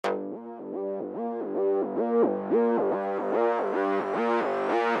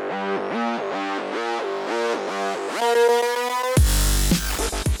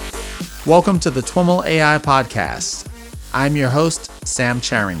Welcome to the TWIML AI Podcast. I'm your host, Sam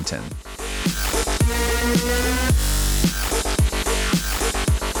Charrington.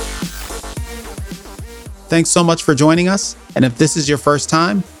 Thanks so much for joining us. And if this is your first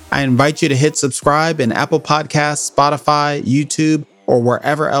time, I invite you to hit subscribe in Apple Podcasts, Spotify, YouTube, or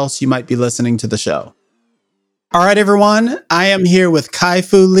wherever else you might be listening to the show. All right, everyone. I am here with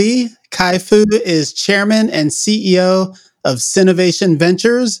Kai-Fu Lee. Kai-Fu is chairman and CEO of Sinovation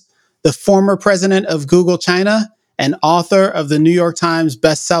Ventures, the former president of Google China, and author of the New York Times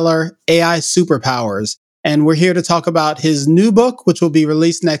bestseller, AI Superpowers. And we're here to talk about his new book, which will be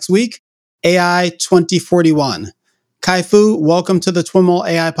released next week, AI 2041. Kai-Fu, welcome to the TWIML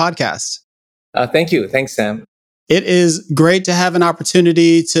AI Podcast. Thank you. Thanks, Sam. It is great to have an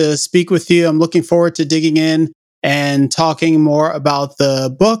opportunity to speak with you. I'm looking forward to digging in and talking more about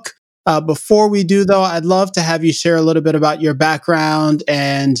the book. Before we do, though, I'd love to have you share a little bit about your background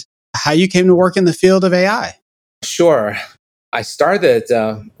and how you came to work in the field of AI. Sure. I started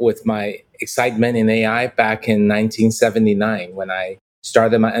with my excitement in AI back in 1979 when I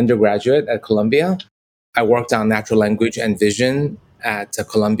started my undergraduate at Columbia. I worked on natural language and vision at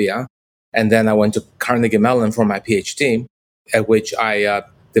Columbia. And then I went to Carnegie Mellon for my PhD, at which I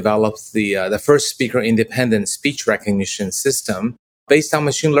developed the first speaker-independent speech recognition system based on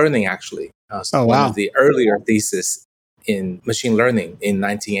machine learning, actually. One of the earlier theses in machine learning in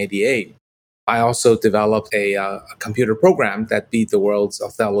 1988. I also developed a computer program that beat the world's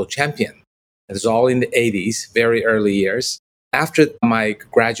Othello champion. It was all in the 80s, very early years. After my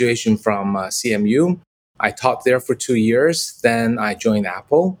graduation from CMU, I taught there for 2 years. Then I joined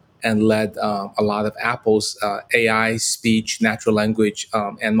Apple and led a lot of Apple's AI, speech, natural language,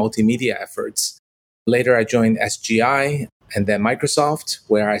 and multimedia efforts. Later, I joined SGI and then Microsoft,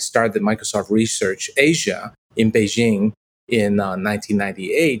 where I started Microsoft Research Asia in Beijing in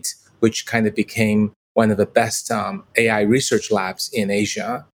 1998, which kind of became one of the best AI research labs in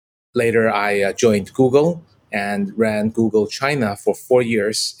Asia. Later, I joined Google and ran Google China for 4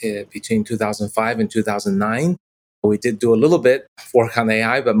 years between 2005 and 2009. We did do a little bit of work on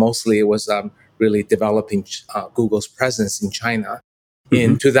AI, but mostly it was really developing Google's presence in China.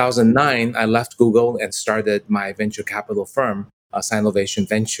 In 2009, I left Google and started my venture capital firm, Sinovation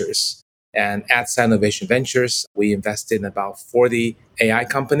Ventures. And at Sinovation Ventures, we invested in about 40 AI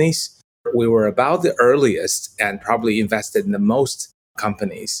companies. We were about the earliest and probably invested in the most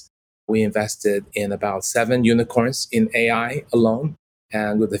companies. We invested in about 7 unicorns in AI alone,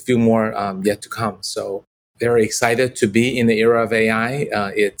 and with a few more yet to come. So very excited to be in the era of AI.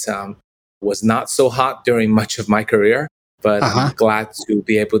 It was not so hot during much of my career, but I'm glad to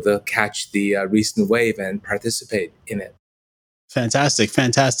be able to catch the recent wave and participate in it.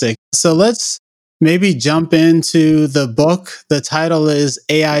 Fantastic. So let's maybe jump into the book. The title is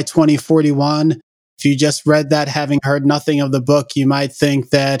AI 2041. If you just read that, having heard nothing of the book, you might think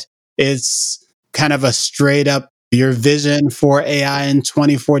that it's kind of a straight up your vision for AI in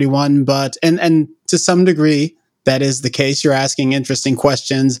 2041. But, and to some degree, that is the case. You're asking interesting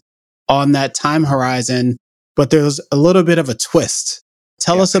questions on that time horizon, but there's a little bit of a twist.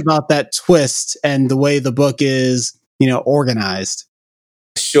 Tell us about that twist and the way the book is, organized.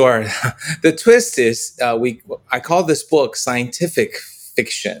 Sure. The twist is I call this book scientific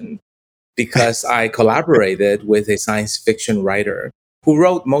fiction because I collaborated with a science fiction writer who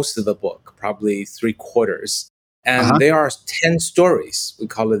wrote most of the book, probably 3/4. And there are 10 stories. We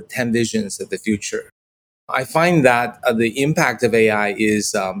call it 10 visions of the future. I find that the impact of AI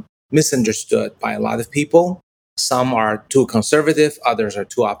is misunderstood by a lot of people. Some are too conservative, others are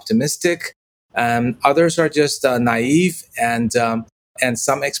too optimistic, others are just naive, and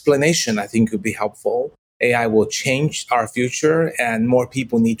some explanation I think could be helpful. AI will change our future, and more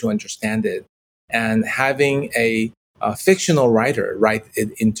people need to understand it. And having a fictional writer write it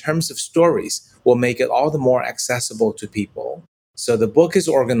in terms of stories will make it all the more accessible to people. So the book is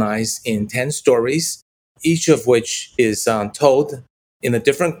organized in 10 stories, each of which is told in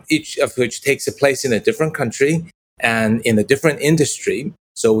each of which takes a place in a different country and in a different industry.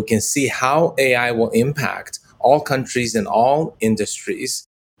 So we can see how AI will impact all countries and all industries.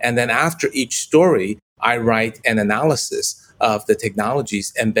 And then after each story, I write an analysis of the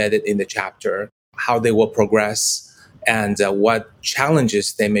technologies embedded in the chapter, how they will progress, and what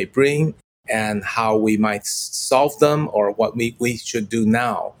challenges they may bring, and how we might solve them, or what we should do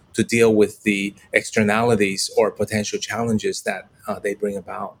now to deal with the externalities or potential challenges that they bring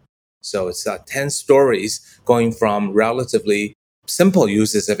about. So it's 10 stories going from relatively simple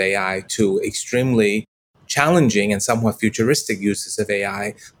uses of AI to extremely challenging and somewhat futuristic uses of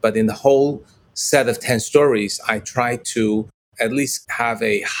AI. But in the whole set of 10 stories, I try to at least have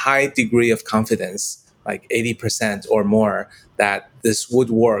a high degree of confidence, like 80% or more, that this would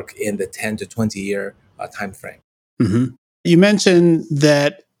work in the 10 to 20 year time frame. Mm-hmm. You mentioned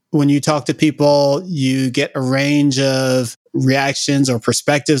that when you talk to people, you get a range of reactions or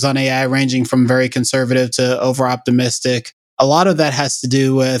perspectives on AI, ranging from very conservative to over optimistic. A lot of that has to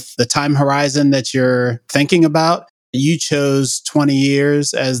do with the time horizon that you're thinking about. You chose 20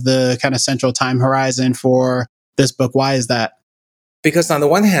 years as the kind of central time horizon for this book. Why is that? Because on the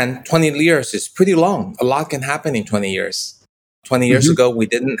one hand, 20 years is pretty long. A lot can happen in 20 years. 20 years ago, we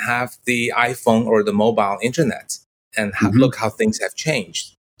didn't have the iPhone or the mobile internet. And look how things have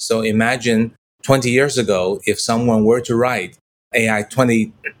changed. So imagine 20 years ago, if someone were to write AI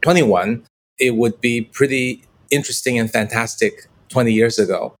 2021, it would be pretty interesting and fantastic 20 years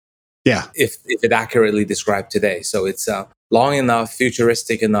ago. Yeah. If it accurately described today. So it's long enough,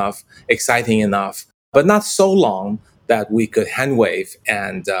 futuristic enough, exciting enough, but not so long that we could hand wave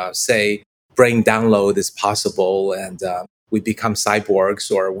and say brain download is possible and we become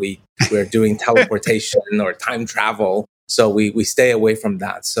cyborgs or we're doing teleportation or time travel. So we stay away from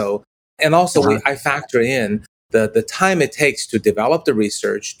that. So, and also I factor in the time it takes to develop the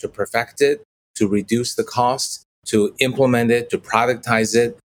research, to perfect it, to reduce the cost, to implement it, to productize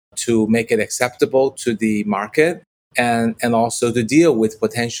it, to make it acceptable to the market, and also to deal with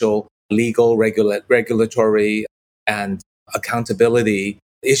potential legal, regulatory, and accountability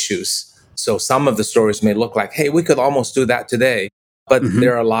issues. So some of the stories may look like, hey, we could almost do that today, but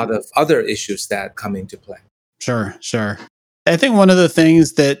there are a lot of other issues that come into play. Sure. I think one of the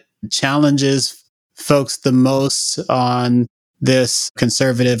things that challenges folks the most on this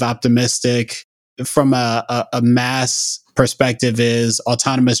conservative, optimistic, from a mass perspective is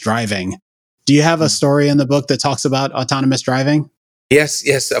autonomous driving. Do you have a story in the book that talks about autonomous driving?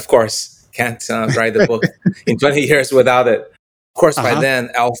 Yes, of course. Can't write the book in 20 years without it. Of course, by then,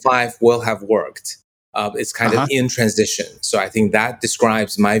 L5 will have worked. It's kind of in transition. So I think that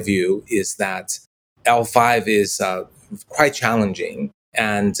describes my view is that L5 is quite challenging.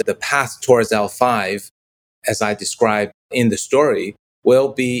 And the path towards L5, as I described in the story, will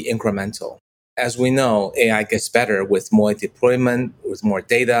be incremental. As we know, AI gets better with more deployment, with more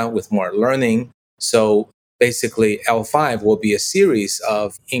data, with more learning. So basically, L5 will be a series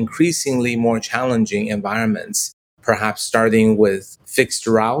of increasingly more challenging environments, perhaps starting with fixed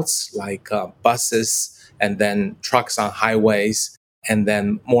routes like buses and then trucks on highways and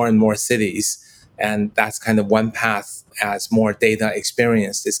then more and more cities. And that's kind of one path as more data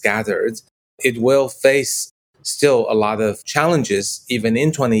experience is gathered. It will face still a lot of challenges even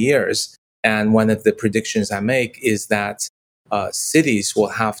in 20 years. And one of the predictions I make is that cities will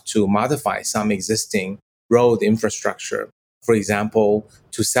have to modify some existing road infrastructure. For example,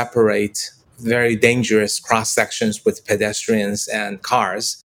 to separate very dangerous cross sections with pedestrians and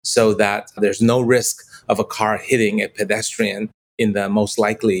cars so that there's no risk of a car hitting a pedestrian in the most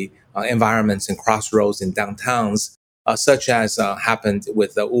likely environments and crossroads in downtowns, such as happened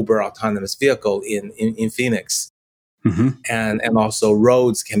with the Uber autonomous vehicle in Phoenix. And also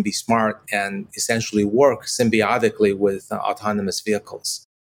roads can be smart and essentially work symbiotically with autonomous vehicles.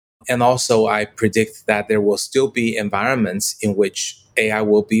 And also I predict that there will still be environments in which AI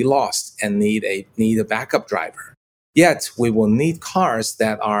will be lost and need a backup driver. Yet we will need cars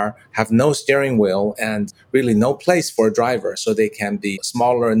that have no steering wheel and really no place for a driver, so they can be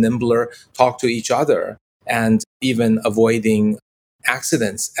smaller, nimbler, talk to each other, and even avoiding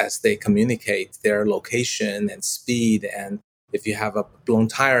accidents as they communicate their location and speed. And if you have a blown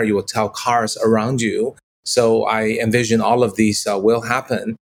tire, you will tell cars around you. So I envision all of these will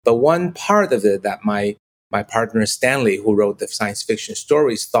happen. But one part of it that my partner Stanley, who wrote the science fiction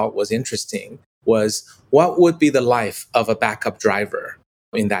stories, thought was interesting was what would be the life of a backup driver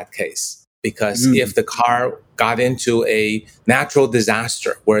in that case? Because if the car got into a natural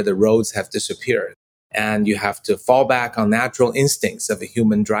disaster where the roads have disappeared, and you have to fall back on natural instincts of a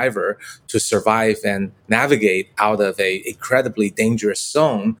human driver to survive and navigate out of a incredibly dangerous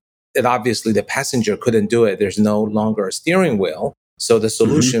zone, that obviously the passenger couldn't do it. There's no longer a steering wheel. So the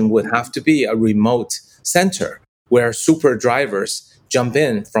solution would have to be a remote center where super drivers jump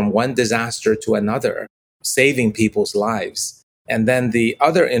in from one disaster to another, saving people's lives. And then the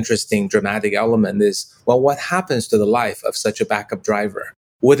other interesting dramatic element is, well, what happens to the life of such a backup driver?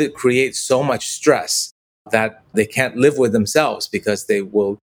 Would it create so much stress that they can't live with themselves because they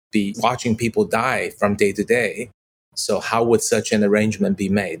will be watching people die from day to day? So how would such an arrangement be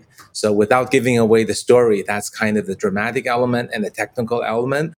made? So without giving away the story, that's kind of the dramatic element and the technical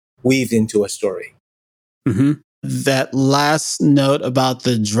element weaved into a story. That last note about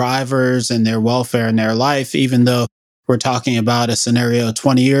the drivers and their welfare and their life, even though we're talking about a scenario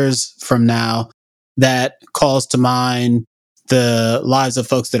 20 years from now that calls to mind the lives of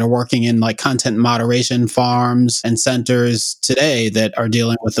folks that are working in like content moderation farms and centers today that are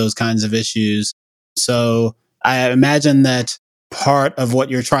dealing with those kinds of issues. So I imagine that part of what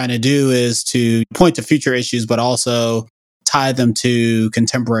you're trying to do is to point to future issues, but also tie them to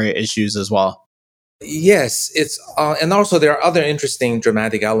contemporary issues as well. Yes, it's and also there are other interesting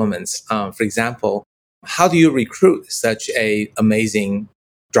dramatic elements. For example, how do you recruit such amazing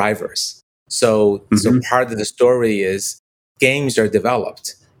drivers? So part of the story is games are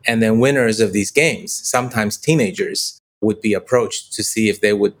developed, and then winners of these games, sometimes teenagers, would be approached to see if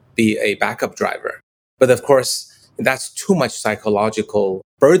they would be a backup driver. But of course, that's too much psychological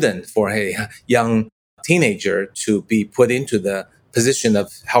burden for a young teenager to be put into the position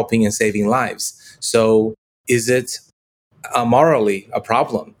of helping and saving lives. So is it morally a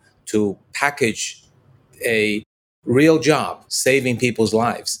problem to package a real job saving people's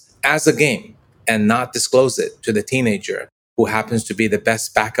lives as a game and not disclose it to the teenager who happens to be the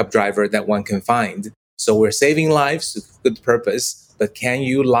best backup driver that one can find? So we're saving lives with good purpose, but can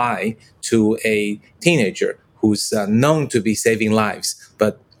you lie to a teenager who's known to be saving lives,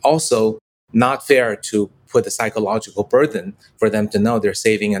 but also not fair to put a psychological burden for them to know they're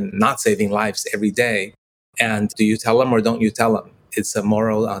saving and not saving lives every day? And do you tell them or don't you tell them? It's a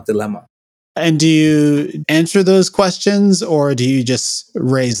moral dilemma. And do you answer those questions or do you just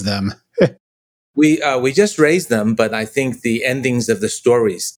raise them? We just raise them, but I think the endings of the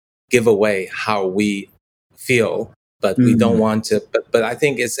stories give away how we feel. But we don't want to. But I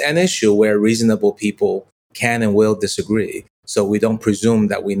think it's an issue where reasonable people can and will disagree. So we don't presume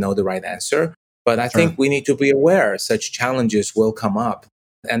that we know the right answer. But I think we need to be aware such challenges will come up.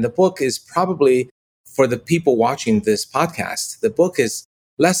 And the book is probably, for the people watching this podcast, the book is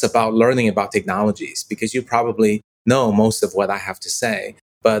less about learning about technologies, because you probably know most of what I have to say,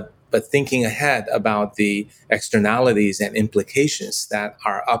 but thinking ahead about the externalities and implications that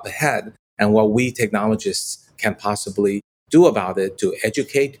are up ahead and what we technologists can possibly do about it to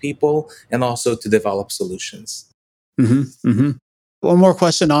educate people and also to develop solutions. One more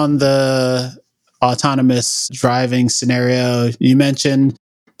question on the autonomous driving scenario. You mentioned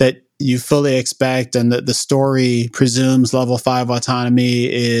that you fully expect and that the story presumes level 5 autonomy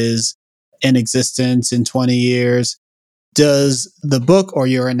is in existence in 20 years. Does the book or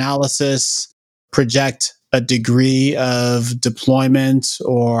your analysis project a degree of deployment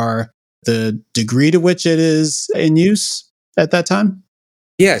or the degree to which it is in use at that time?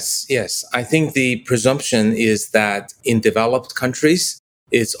 Yes. I think the presumption is that in developed countries,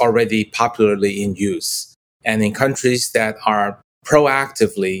 it's already popularly in use. And in countries that are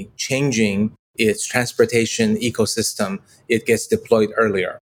proactively changing its transportation ecosystem, it gets deployed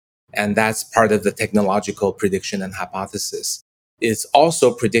earlier. And that's part of the technological prediction and hypothesis. It's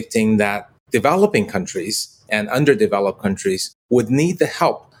also predicting that developing countries and underdeveloped countries would need the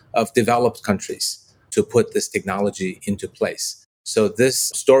help of developed countries to put this technology into place. So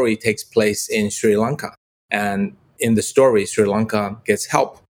this story takes place in Sri Lanka. And in the story, Sri Lanka gets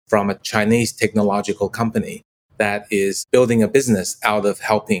help from a Chinese technological company that is building a business out of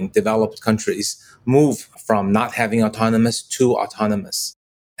helping developed countries move from not having autonomous to autonomous.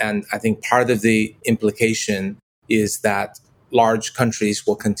 And I think part of the implication is that large countries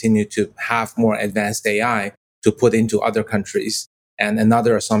will continue to have more advanced AI to put into other countries. And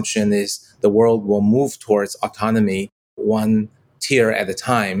another assumption is the world will move towards autonomy one tier at a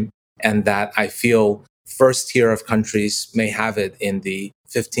time. And that I feel first tier of countries may have it in the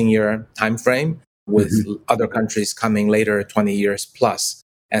 15-year timeframe, with other countries coming later, 20 years plus.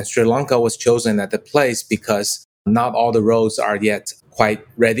 And Sri Lanka was chosen as the place because not all the roads are yet quite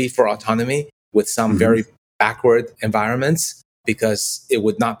ready for autonomy, with some very backward environments, because it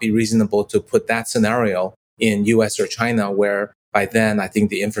would not be reasonable to put that scenario in US or China, where by then I think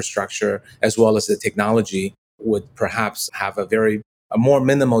the infrastructure as well as the technology would perhaps have a more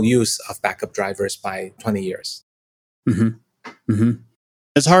minimal use of backup drivers by 20 years.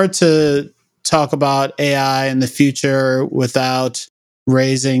 It's hard to talk about AI in the future without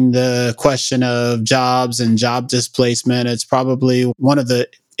raising the question of jobs and job displacement. It's probably one of the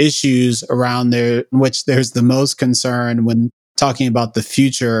issues around there in which there's the most concern when talking about the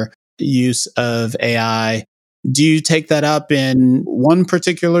future use of AI. Do you take that up in one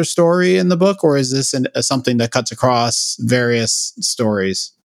particular story in the book, or is this something that cuts across various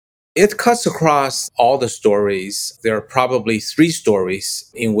stories? It cuts across all the stories. There are probably 3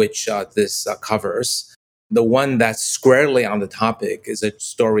 stories in which this covers. The one that's squarely on the topic is a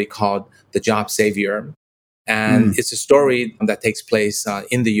story called The Job Savior. And it's a story that takes place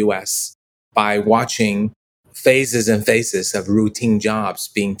in the US by watching phases and phases of routine jobs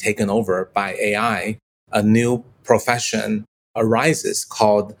being taken over by AI, a new profession arises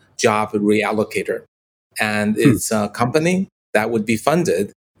called job reallocator. And it's a company that would be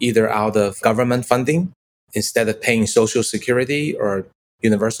funded either out of government funding instead of paying Social Security or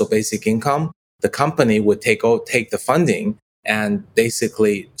universal basic income. The company would take the funding and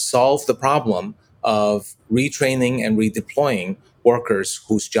basically solve the problem of retraining and redeploying workers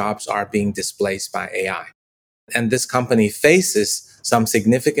whose jobs are being displaced by AI. And this company faces some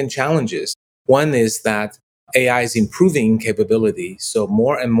significant challenges. One is that AI is improving capability, so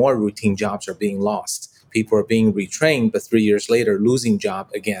more and more routine jobs are being lost. People are being retrained, but 3 years later, losing job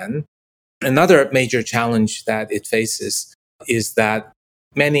again. Another major challenge that it faces is that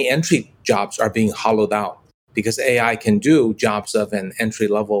many entry jobs are being hollowed out because AI can do jobs of an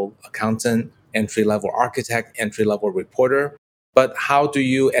entry-level accountant, entry-level architect, entry-level reporter. But how do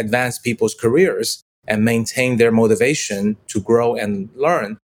you advance people's careers and maintain their motivation to grow and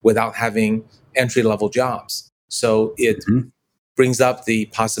learn without having entry-level jobs? So it brings up the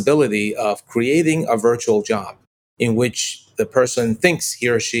possibility of creating a virtual job in which the person thinks he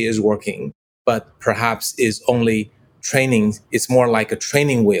or she is working, but perhaps is only training. It's more like a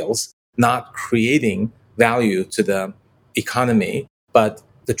training wheels, not creating value to the economy, but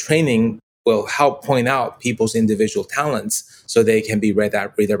the training will help point out people's individual talents so they can be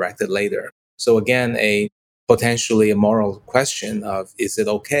redirected later. So again, potentially a moral question of, is it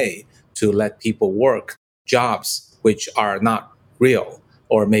okay to let people work jobs which are not real,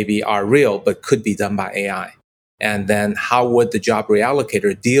 or maybe are real but could be done by AI? And then how would the job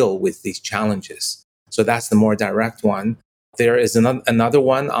reallocator deal with these challenges? So that's the more direct one. There is another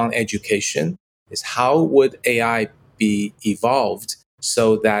one on education, is how would AI be evolved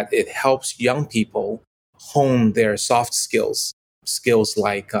so that it helps young people hone their soft skills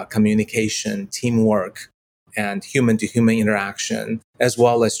like communication, teamwork, and human-to-human interaction, as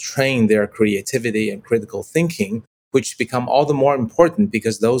well as train their creativity and critical thinking, which become all the more important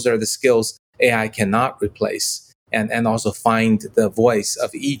because those are the skills AI cannot replace. And also find the voice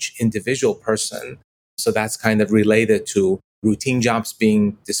of each individual person. So that's kind of related to routine jobs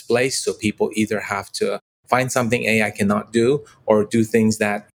being displaced. So people either have to find something AI cannot do, or do things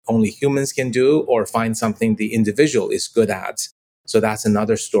that only humans can do, or find something the individual is good at. So that's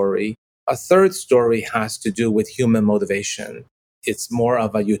another story. A third story has to do with human motivation. It's more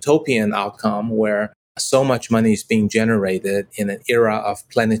of a utopian outcome where so much money is being generated in an era of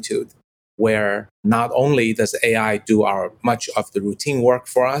plenitude, where not only does AI do much of the routine work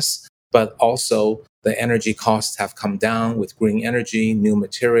for us, but also the energy costs have come down with green energy, new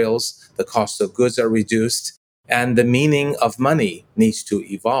materials, the cost of goods are reduced, and the meaning of money needs to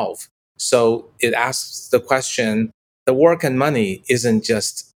evolve. So it asks the question, the work and money isn't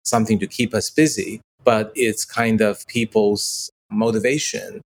just something to keep us busy, but it's kind of people's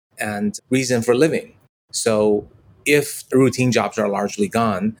motivation and reason for living. So if routine jobs are largely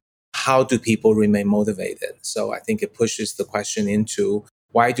gone, how do people remain motivated? So I think it pushes the question into,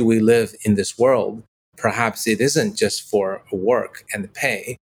 why do we live in this world? Perhaps it isn't just for work and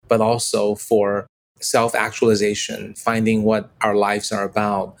pay, but also for self-actualization, finding what our lives are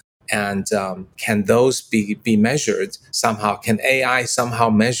about. And can those be measured somehow? Can AI somehow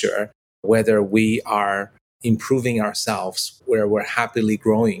measure whether we are improving ourselves, where we're happily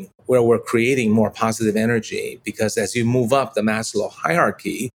growing, where we're creating more positive energy? Because as you move up the Maslow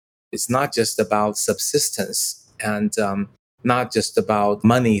hierarchy, it's not just about subsistence and not just about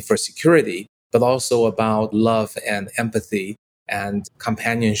money for security, but also about love and empathy and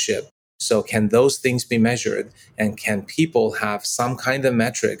companionship. So can those things be measured? And can people have some kind of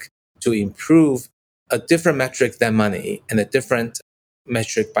metric to improve, a different metric than money and a different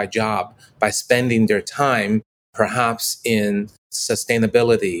metric by job, by spending their time perhaps in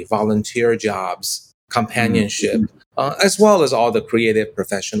sustainability, volunteer jobs, companionship, as well as all the creative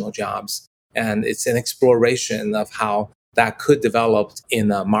professional jobs? And it's an exploration of how that could develop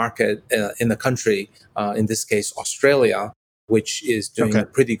in a market, in a country, in this case, Australia, which is doing a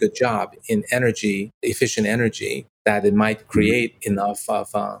pretty good job in efficient energy, that it might create enough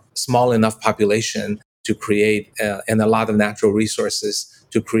of a small enough population to create, and a lot of natural resources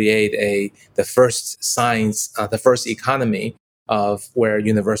to create the first the first economy of where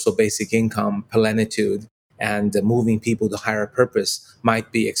universal basic income, plenitude, and moving people to higher purpose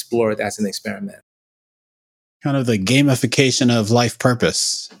might be explored as an experiment. Kind of the gamification of life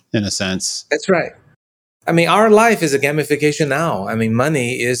purpose, in a sense. That's right. I mean, our life is a gamification now. I mean,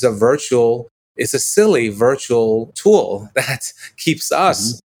 money is it's a silly virtual tool that keeps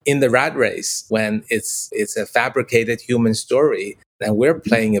us in the rat race when it's a fabricated human story. And we're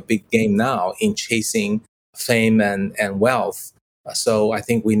playing a big game now in chasing fame and wealth. So I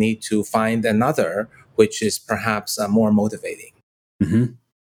think we need to find another, which is perhaps more motivating. Mm-hmm.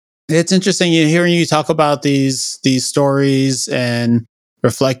 It's interesting hearing you talk about these stories and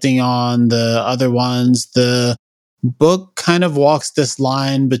reflecting on the other ones. The book kind of walks this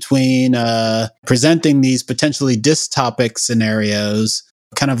line between presenting these potentially dystopic scenarios,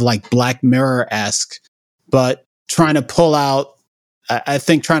 kind of like Black Mirror-esque, but trying to pull out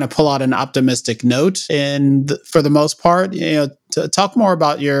an optimistic note. And for the most part, to talk more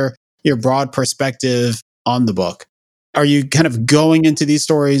about your broad perspective on the book. Are you kind of going into these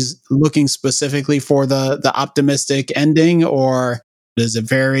stories looking specifically for the optimistic ending, or does it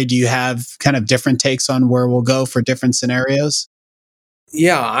vary? Do you have kind of different takes on where we'll go for different scenarios?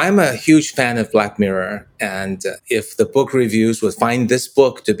 Yeah, I'm a huge fan of Black Mirror. And if the book reviews would find this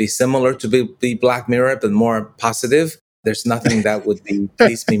book to be similar to be Black Mirror, but more positive, there's nothing that would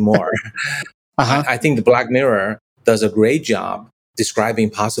please me more. Uh-huh. I think the Black Mirror does a great job describing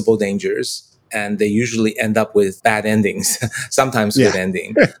possible dangers, and they usually end up with bad endings, sometimes good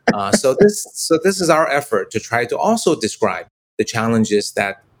ending. So this is our effort to try to also describe the challenges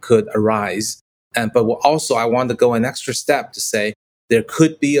that could arise. But also, I want to go an extra step to say there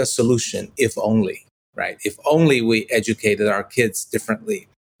could be a solution if only, right? If only we educated our kids differently.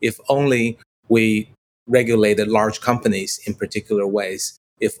 If only we regulated large companies in particular ways.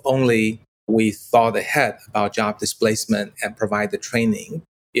 If only we thought ahead about job displacement and provide the training.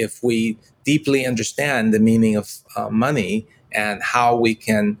 If we deeply understand the meaning of money and how we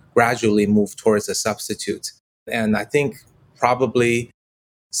can gradually move towards a substitute. And I think probably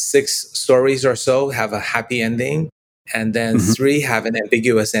 6 stories or so have a happy ending, and then 3 have an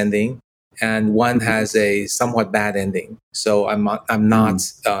ambiguous ending, and 1 has a somewhat bad ending. So I'm not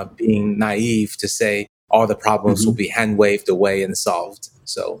being naive to say all the problems will be hand waved away and solved.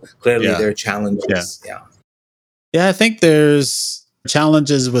 So clearly there are challenges. Yeah, I think there's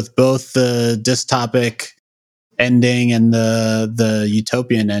challenges with both the dystopic ending and the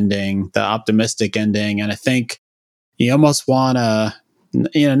utopian ending, the optimistic ending. And I think you almost want to,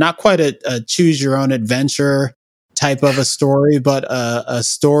 not quite a choose your own adventure type of a story, but a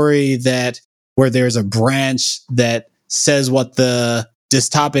story where there's a branch that says what the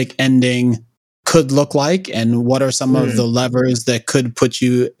dystopic ending could look like and what are some of the levers that could put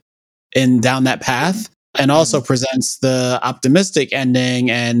you down that path, and also presents the optimistic ending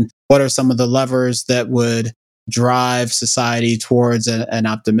and what are some of the levers that would drive society towards an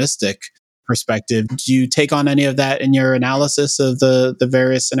optimistic perspective. Do you take on any of that in your analysis of the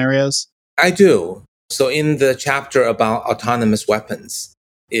various scenarios? I do. So in the chapter about autonomous weapons,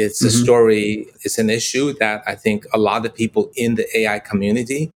 it's a story, it's an issue that I think a lot of people in the AI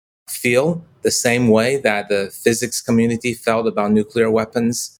community feel the same way that the physics community felt about nuclear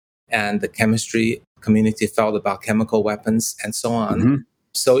weapons and the chemistry community felt about chemical weapons and so on.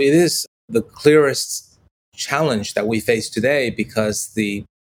 So it is the clearest challenge that we face today because the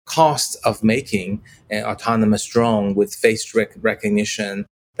cost of making an autonomous drone with face recognition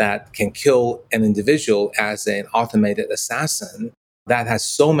that can kill an individual as an automated assassin, that has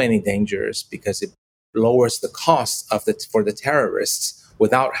so many dangers because it lowers the cost for the terrorists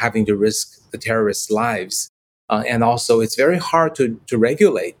without having to risk the terrorists' lives. And also, it's very hard to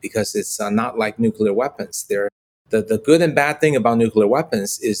regulate because it's not like nuclear weapons. The good and bad thing about nuclear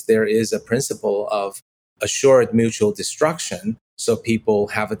weapons is there is a principle of assured mutual destruction. So people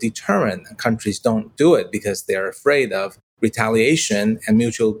have a deterrent. Countries don't do it because they're afraid of retaliation and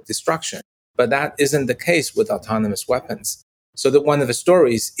mutual destruction. But that isn't the case with autonomous weapons. So that one of the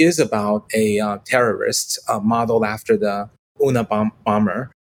stories is about a terrorist modeled after the Una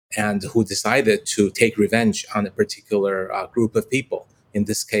bomber, and who decided to take revenge on a particular group of people. In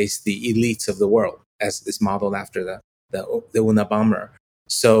this case, the elites of the world, as is modeled after the Una bomber.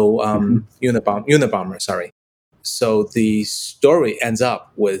 So Unabomber, sorry. So the story ends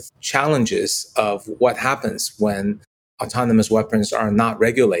up with challenges of what happens when autonomous weapons are not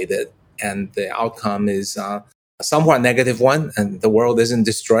regulated, and the outcome is a somewhat negative one, and the world isn't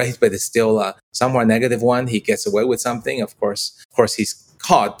destroyed, but it's still a somewhat negative one. He gets away with something. Of course, he's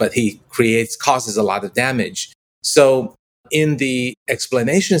caught, but he causes a lot of damage. So in the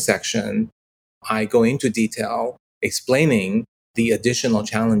explanation section, I go into detail explaining the additional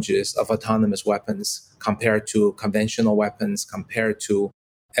challenges of autonomous weapons compared to conventional weapons,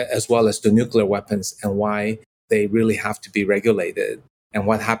 as well as to nuclear weapons, and why they really have to be regulated and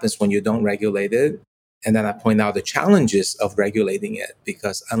what happens when you don't regulate it. And then I point out the challenges of regulating it,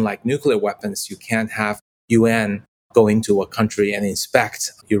 because unlike nuclear weapons, you can't have UN go into a country and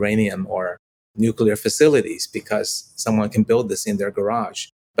inspect uranium or nuclear facilities because someone can build this in their garage.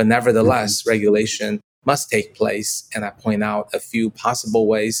 But nevertheless, regulation must take place. And I point out a few possible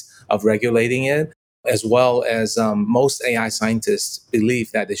ways of regulating it, as well as most AI scientists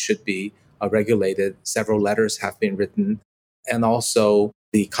believe that it should be regulated. Several letters have been written, and also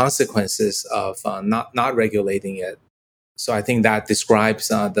the consequences of not regulating it. So I think that describes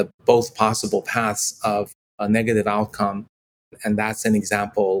the both possible paths of a negative outcome, and that's an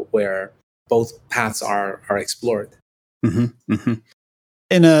example where both paths are explored. Mm-hmm, mm-hmm.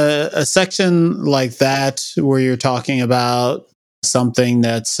 In a section like that, where you're talking about something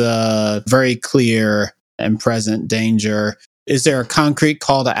that's very clear and present danger, is there a concrete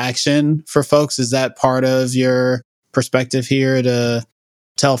call to action for folks? Is that part of your perspective here to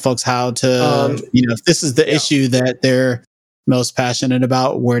tell folks how to, if this is the issue that they're most passionate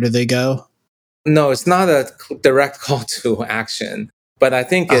about, where do they go? No, it's not a direct call to action, but I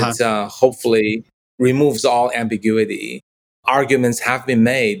think it hopefully removes all ambiguity. Arguments have been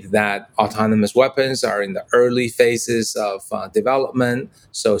made that autonomous weapons are in the early phases of development,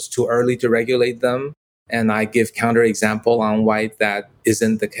 so it's too early to regulate them. And I give counterexample on why that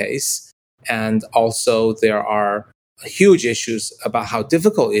isn't the case. And also there are huge issues about how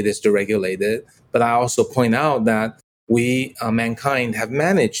difficult it is to regulate it. But I also point out that we, mankind, have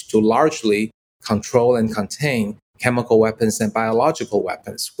managed to largely control and contain chemical weapons and biological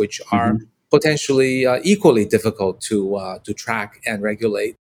weapons, which are potentially equally difficult to track and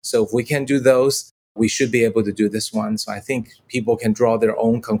regulate. So if we can do those, we should be able to do this one. So I think people can draw their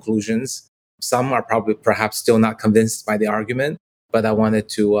own conclusions. Some are probably perhaps still not convinced by the argument, but I wanted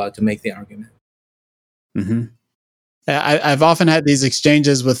to make the argument. Mm-hmm. I've often had these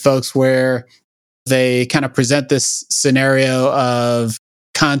exchanges with folks where they kind of present this scenario of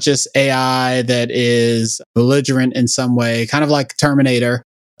conscious AI that is belligerent in some way, kind of like Terminator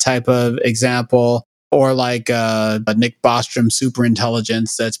type of example, or like a Nick Bostrom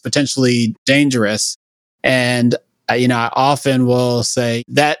superintelligence that's potentially dangerous. And, I often will say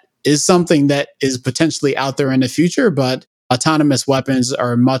that is something that is potentially out there in the future, but autonomous weapons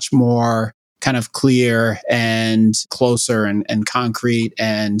are much more kind of clear and closer and concrete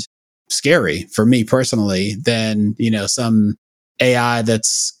and scary for me personally than, some AI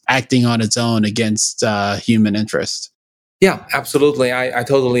that's acting on its own against human interest. Yeah, absolutely. I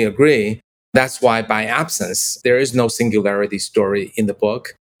totally agree. That's why by absence, there is no singularity story in the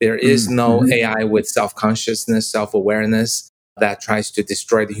book. There is no AI with self-consciousness, self-awareness that tries to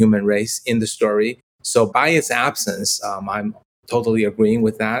destroy the human race in the story. So by its absence, I'm totally agreeing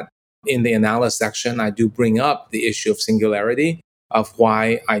with that. In the analysis section, I do bring up the issue of singularity, of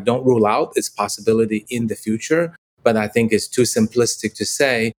why I don't rule out its possibility in the future. But I think it's too simplistic to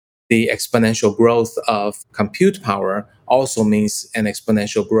say the exponential growth of compute power also means an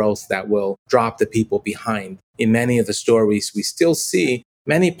exponential growth that will drop the people behind. In many of the stories, we still see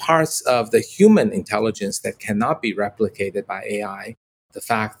many parts of the human intelligence that cannot be replicated by AI. The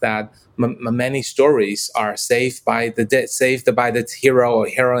fact that many stories are saved by the hero or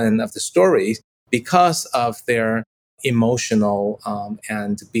heroine of the story because of their emotional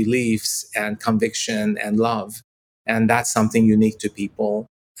and beliefs and conviction and love. And that's something unique to people.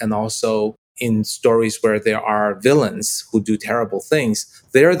 And also in stories where there are villains who do terrible things,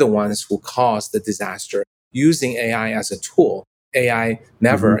 they're the ones who cause the disaster using AI as a tool. AI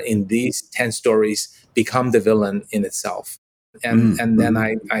never in these 10 stories become the villain in itself. And then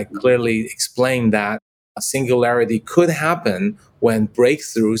I clearly explained that a singularity could happen when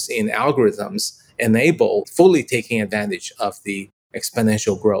breakthroughs in algorithms enable fully taking advantage of the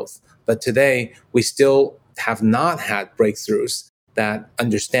exponential growth. But today, we still have not had breakthroughs that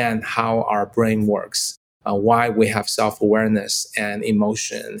understand how our brain works, why we have self-awareness and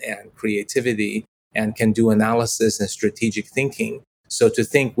emotion and creativity and can do analysis and strategic thinking. So to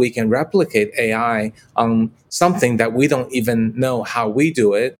think we can replicate AI on something that we don't even know how we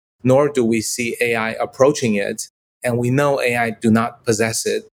do it, nor do we see AI approaching it, and we know AI do not possess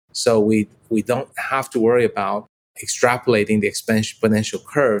it. So we don't have to worry about extrapolating the exponential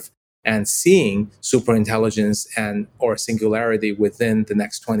curve and seeing superintelligence and or singularity within the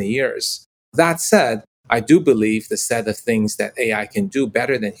next 20 years. That said, I do believe the set of things that AI can do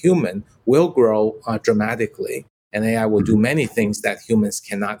better than human will grow dramatically. And AI will do many things that humans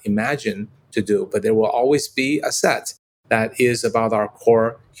cannot imagine to do. But there will always be a set that is about our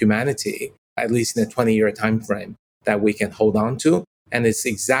core humanity, at least in a 20-year time frame, that we can hold on to. And it's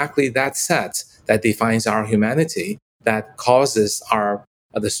exactly that set that defines our humanity, that causes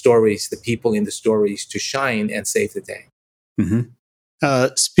the stories, the people in the stories to shine and save the day.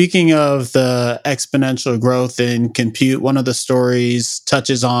 Speaking of the exponential growth in compute, one of the stories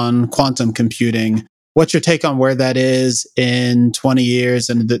touches on quantum computing. What's your take on where that is in 20 years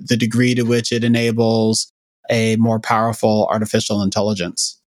and the degree to which it enables a more powerful artificial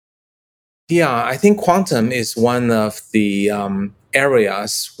intelligence? Yeah, I think quantum is one of the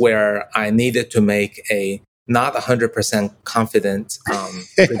areas where I needed to make a not 100% confident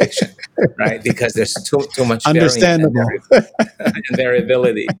prediction, right? Because there's too much variance Understandable. and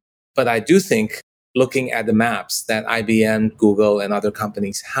variability. But I do think looking at the maps that IBM, Google, and other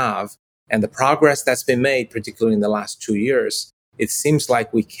companies have, and the progress that's been made, particularly in the last 2 years, it seems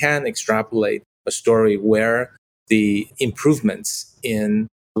like we can extrapolate a story where the improvements in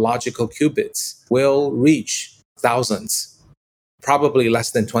logical qubits will reach thousands, probably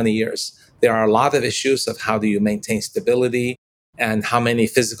less than 20 years. There are a lot of issues of how do you maintain stability and how many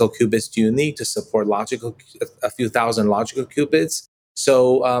physical qubits do you need to support a few thousand logical qubits.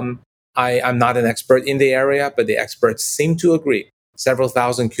 So I'm not an expert in the area, but the experts seem to agree several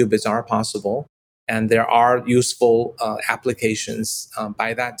thousand qubits are possible. And there are useful applications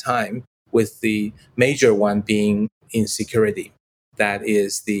by that time, with the major one being in security. That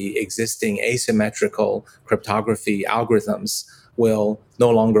is, the existing asymmetrical cryptography algorithms will no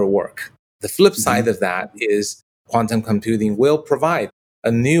longer work. The flip side of that is quantum computing will provide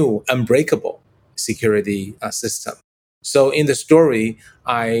a new unbreakable security system. So in the story,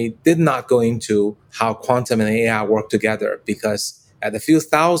 I did not go into how quantum and AI work together, because at a few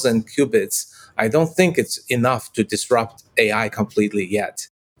thousand qubits, I don't think it's enough to disrupt AI completely yet.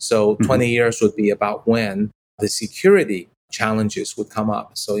 So 20 years would be about when the security challenges would come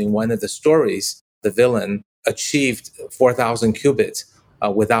up. So in one of the stories, the villain achieved 4,000 qubits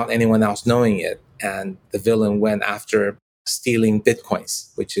without anyone else knowing it. And the villain went after stealing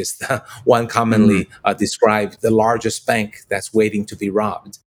bitcoins, which is the one commonly described the largest bank that's waiting to be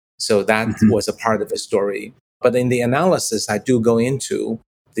robbed. So that was a part of the story. But in the analysis, I do go into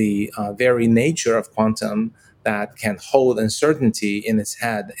the very nature of quantum that can hold uncertainty in its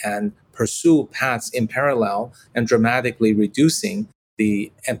head and pursue paths in parallel, and dramatically reducing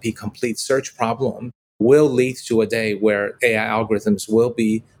the NP-complete search problem will lead to a day where AI algorithms will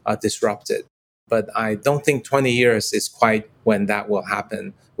be disrupted. But I don't think 20 years is quite when that will happen.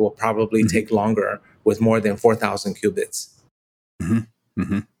 It will probably take longer with more than 4,000 qubits.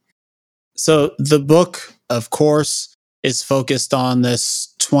 So the book, of course, is focused on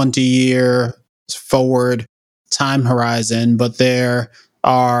this 20-year forward time horizon, but there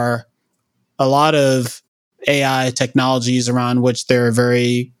are a lot of AI technologies around which there are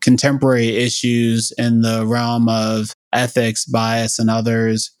very contemporary issues in the realm of ethics, bias, and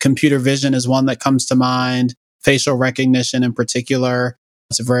others. Computer vision is one that comes to mind. Facial recognition in particular.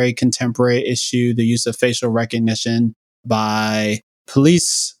 It's a very contemporary issue, the use of facial recognition by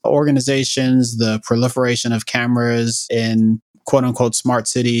police organizations, the proliferation of cameras in quote unquote smart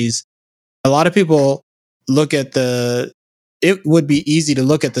cities. A lot of people look at it would be easy to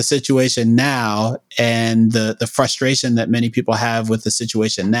look at the situation now and the frustration that many people have with the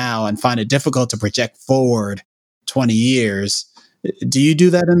situation now and find it difficult to project forward 20 years. Do you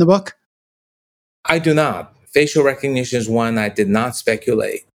do that in the book? I do not. Facial recognition is one I did not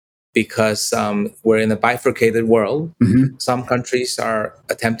speculate, because we're in a bifurcated world. Some countries are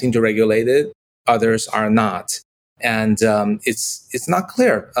attempting to regulate it, others are not. And it's not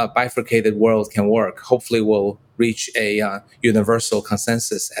clear a bifurcated world can work. Hopefully we'll reach a universal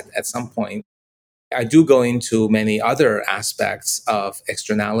consensus at some point. I do go into many other aspects of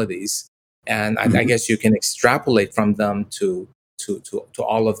externalities, and I guess you can extrapolate from them to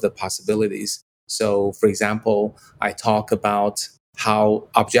all of the possibilities. So, for example, I talk about how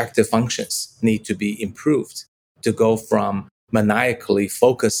objective functions need to be improved to go from maniacally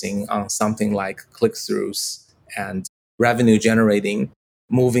focusing on something like click-throughs and revenue generating,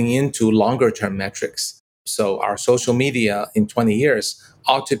 moving into longer term metrics. So our social media in 20 years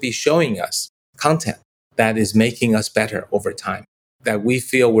ought to be showing us content that is making us better over time, that we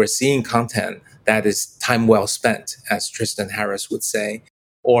feel we're seeing content that is time well spent, as Tristan Harris would say,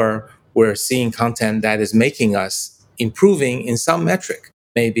 or we're seeing content that is making us improving in some metric.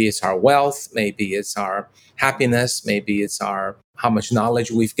 Maybe it's our wealth, maybe it's our happiness, maybe it's how much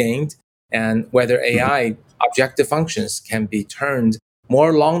knowledge we've gained, and whether AI objective functions can be turned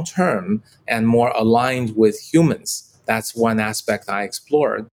more long-term and more aligned with humans. That's one aspect I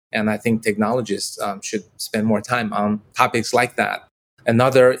explored. And I think technologists should spend more time on topics like that.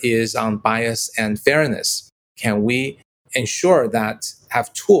 Another is on bias and fairness. Can we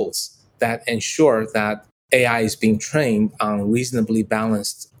have tools that ensure that AI is being trained on reasonably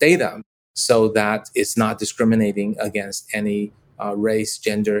balanced data so that it's not discriminating against any race,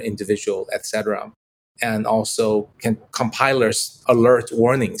 gender, individual, etc.? And also, can compilers alert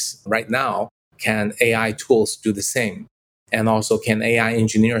warnings right now? can AI tools do the same? And also, can AI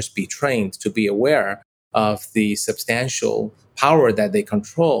engineers be trained to be aware of the substantial power that they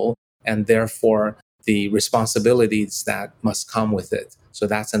control and therefore the responsibilities that must come with it? So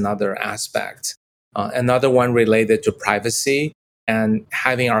that's another aspect. Another one related to privacy and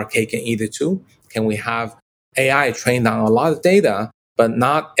having our cake and eat it too. Can we have AI trained on a lot of data, but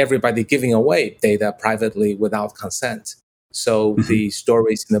not everybody giving away data privately without consent? So the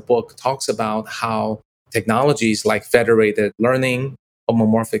stories in the book talks about how technologies like federated learning,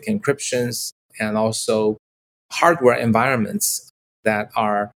 homomorphic encryptions, and also hardware environments that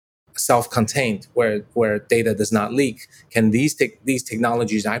are self-contained, where data does not leak. Can these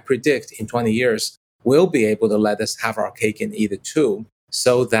technologies, I predict, in 20 years, will be able to let us have our cake and eat it too,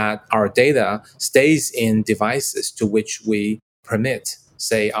 so that our data stays in devices to which we permit,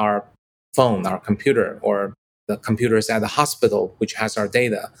 say, our phone, our computer, or the computers at the hospital, which has our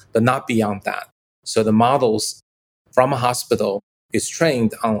data, but not beyond that. So the models from a hospital is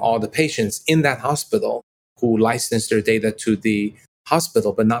trained on all the patients in that hospital who license their data to the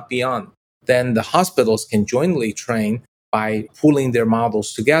hospital, but not beyond. Then the hospitals can jointly train by pooling their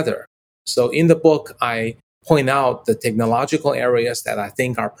models together. So in the book, I point out the technological areas that I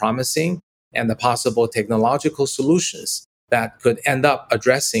think are promising and the possible technological solutions that could end up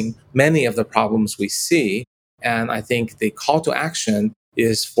addressing many of the problems we see. And I think the call to action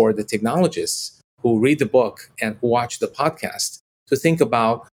is for the technologists who read the book and who watch the podcast to think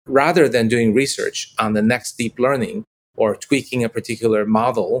about, rather than doing research on the next deep learning or tweaking a particular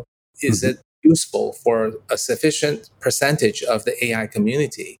model, is it useful for a sufficient percentage of the AI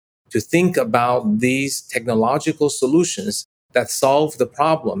community to think about these technological solutions that solve the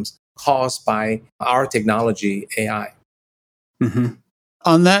problems caused by our technology, AI?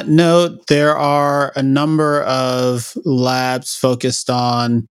 On that note, there are a number of labs focused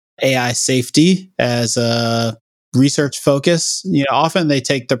on AI safety as a research focus. Often they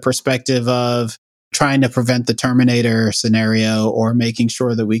take the perspective of trying to prevent the Terminator scenario or making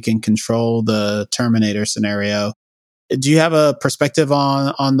sure that we can control the Terminator scenario. Do you have a perspective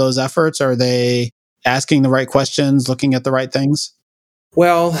on those efforts? Are they asking the right questions, looking at the right things?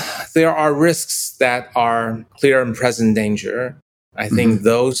 Well, there are risks that are clear and present danger. I think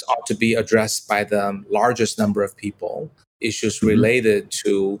those ought to be addressed by the largest number of people. Issues related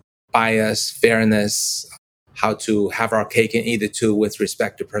to bias, fairness, how to have our cake and eat it too with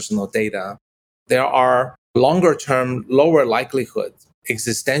respect to personal data. There are longer term, lower likelihood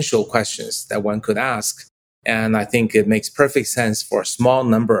existential questions that one could ask. And I think it makes perfect sense for a small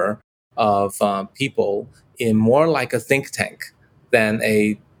number of people in more like a think tank than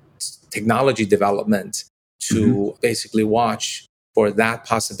a technology development to basically watch for that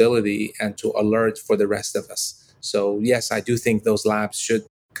possibility and to alert for the rest of us. So yes, I do think those labs should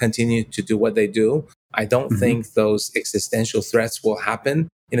continue to do what they do. I don't think those existential threats will happen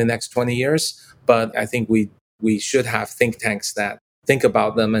in the next 20 years, but I think we should have think tanks that think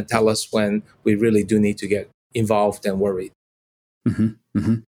about them and tell us when we really do need to get involved and worried.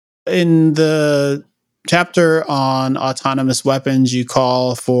 In the chapter on autonomous weapons, you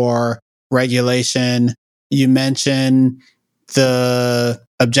call for regulation. You mention the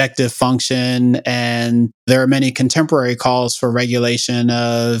objective function, and there are many contemporary calls for regulation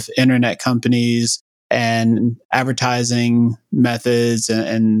of internet companies and advertising methods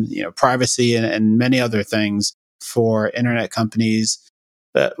and privacy and many other things for internet companies.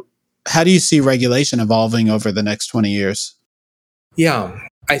 How do you see regulation evolving over the next 20 years? Yeah,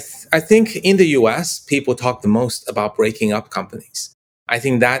 I think in the US, people talk the most about breaking up companies. I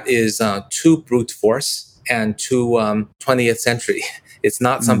think that is too brute force and too 20th century. It's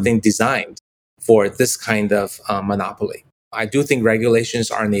not something designed for this kind of monopoly. I do think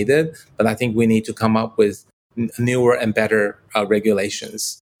regulations are needed, but I think we need to come up with newer and better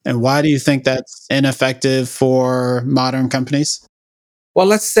regulations. And why do you think that's ineffective for modern companies? Well,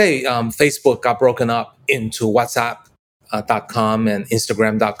 let's say Facebook got broken up into WhatsApp.com and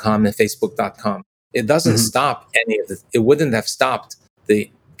Instagram.com and Facebook.com. It doesn't stop any of it. It wouldn't have stopped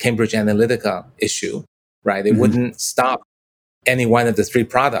the Cambridge Analytica issue, right? It wouldn't stop any one of the three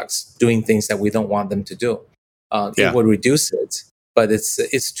products doing things that we don't want them to do. It would reduce it, but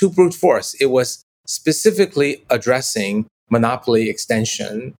it's too brute force. It was specifically addressing monopoly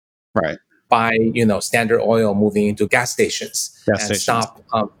extension, right? By Standard Oil moving into gas stations. Stop,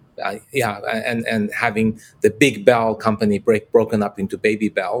 and having the Big Bell company broken up into Baby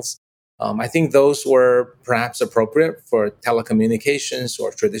Bells. I think those were perhaps appropriate for telecommunications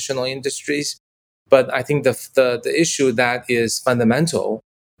or traditional industries, but I think the issue that is fundamental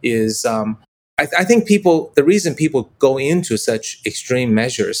is I think the reason people go into such extreme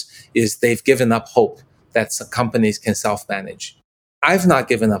measures is they've given up hope that companies can self-manage. I've not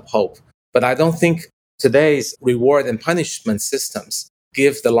given up hope, but I don't think today's reward and punishment systems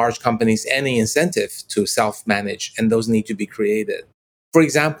give the large companies any incentive to self-manage, and those need to be created. For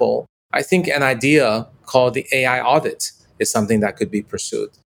example, I think an idea called the AI audit is something that could be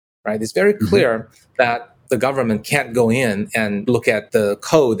pursued, right? It's very clear that the government can't go in and look at the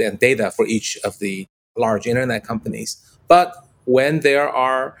code and data for each of the large internet companies. But when there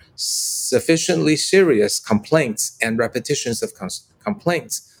are sufficiently serious complaints and repetitions of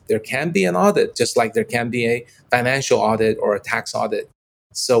complaints, there can be an audit, just like there can be a financial audit or a tax audit.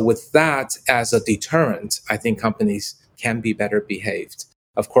 So with that as a deterrent, I think companies can be better behaved.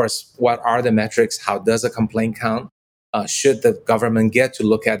 Of course, what are the metrics? How does a complaint count? Should the government get to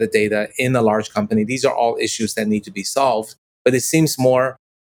look at the data in a large company? These are all issues that need to be solved. But it seems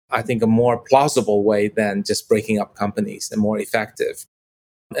I think, a more plausible way than just breaking up companies and more effective.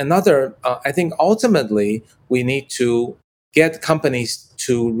 Another, I think ultimately, we need to get companies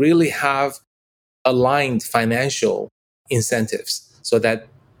to really have aligned financial incentives so that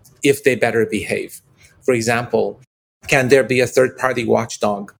if they better behave. For example, can there be a third-party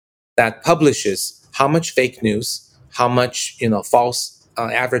watchdog that publishes how much fake news, how much false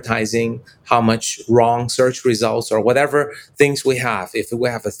advertising, how much wrong search results, or whatever things we have? If we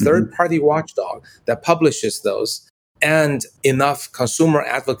have a third-party watchdog that publishes those, and enough consumer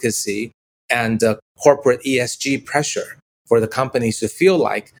advocacy and corporate ESG pressure for the companies to feel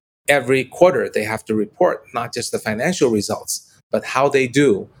like every quarter they have to report not just the financial results, but how they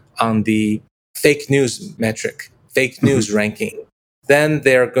do on the fake news metric, fake news ranking, then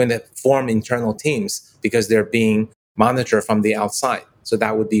they're going to form internal teams because they're being monitored from the outside. So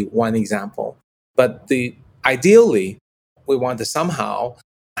that would be one example. But ideally, we want to somehow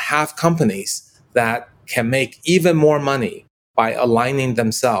have companies that can make even more money by aligning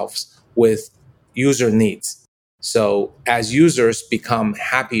themselves with user needs. So as users become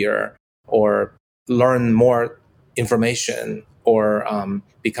happier or learn more information or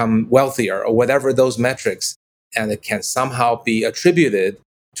become wealthier or whatever those metrics, and it can somehow be attributed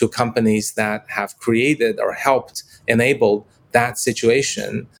to companies that have created or helped enable that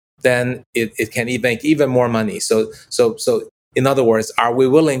situation, then it can make even more money. So in other words, are we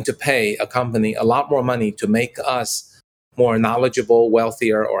willing to pay a company a lot more money to make us more knowledgeable,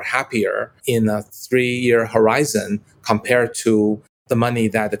 wealthier, or happier in a 3-year horizon compared to the money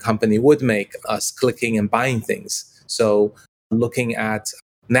that the company would make us clicking and buying things? So looking at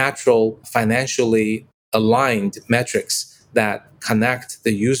natural, financially aligned metrics that connect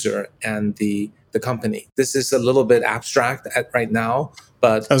the user and the company. This is a little bit abstract right now,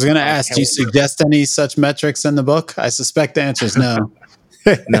 but I was going to ask, do you suggest any such metrics in the book? I suspect the answer is no.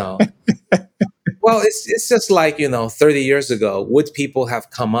 No. Well, it's just like, 30 years ago, would people have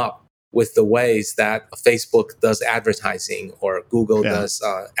come up with the ways that Facebook does advertising or Google does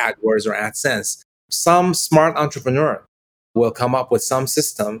AdWords or AdSense? Some smart entrepreneur will come up with some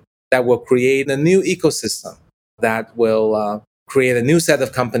system that will create a new ecosystem that will create a new set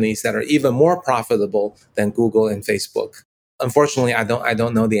of companies that are even more profitable than Google and Facebook. Unfortunately, I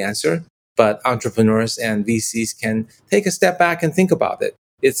don't know the answer, but entrepreneurs and VCs can take a step back and think about it.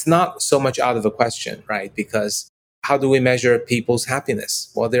 It's not so much out of the question, right? Because how do we measure people's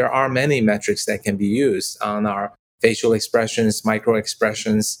happiness? Well, there are many metrics that can be used on our facial expressions, micro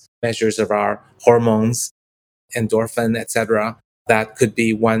expressions, measures of our hormones, endorphin, etc. That could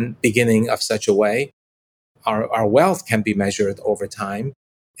be one beginning of such a way. Our wealth can be measured over time.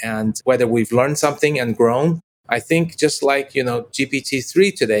 And whether we've learned something and grown, I think just like,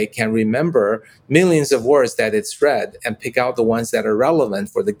 GPT-3 today can remember millions of words that it's read and pick out the ones that are relevant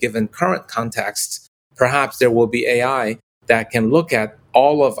for the given current context. Perhaps there will be AI that can look at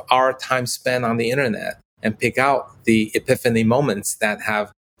all of our time spent on the internet and pick out the epiphany moments that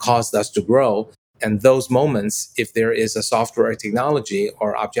have caused us to grow. And those moments, if there is a software or technology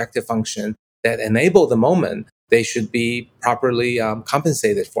or objective function that enable the moment, they should be properly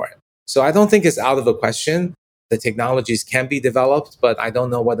compensated for it. So I don't think it's out of the question. The technologies can be developed, but I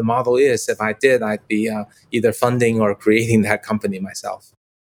don't know what the model is. If I did, I'd be either funding or creating that company myself.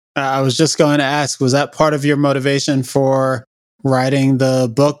 I was just going to ask, was that part of your motivation for writing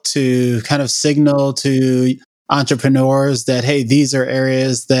the book, to kind of signal to entrepreneurs that, hey, these are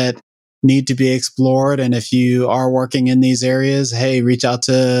areas that need to be explored, and if you are working in these areas, hey, reach out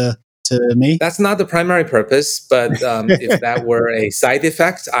to me? That's not the primary purpose, but if that were a side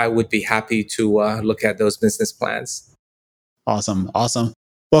effect, I would be happy to look at those business plans. Awesome.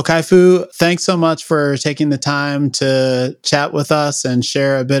 Well, Kai-Fu, thanks so much for taking the time to chat with us and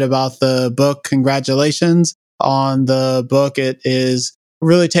share a bit about the book. Congratulations on the book. It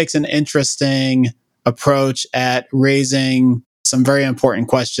really takes an interesting approach at raising some very important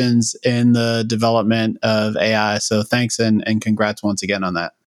questions in the development of AI. So thanks and congrats once again on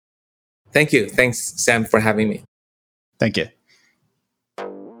that. Thank you. Thanks, Sam, for having me. Thank you.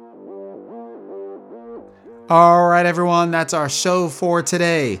 All right, everyone, that's our show for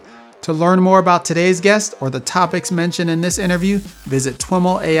today. To learn more about today's guest or the topics mentioned in this interview, visit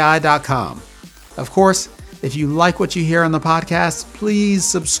TWIMLAI.com. Of course, if you like what you hear on the podcast, please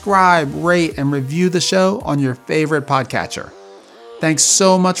subscribe, rate, and review the show on your favorite podcatcher. Thanks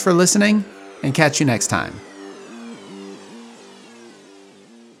so much for listening, and catch you next time.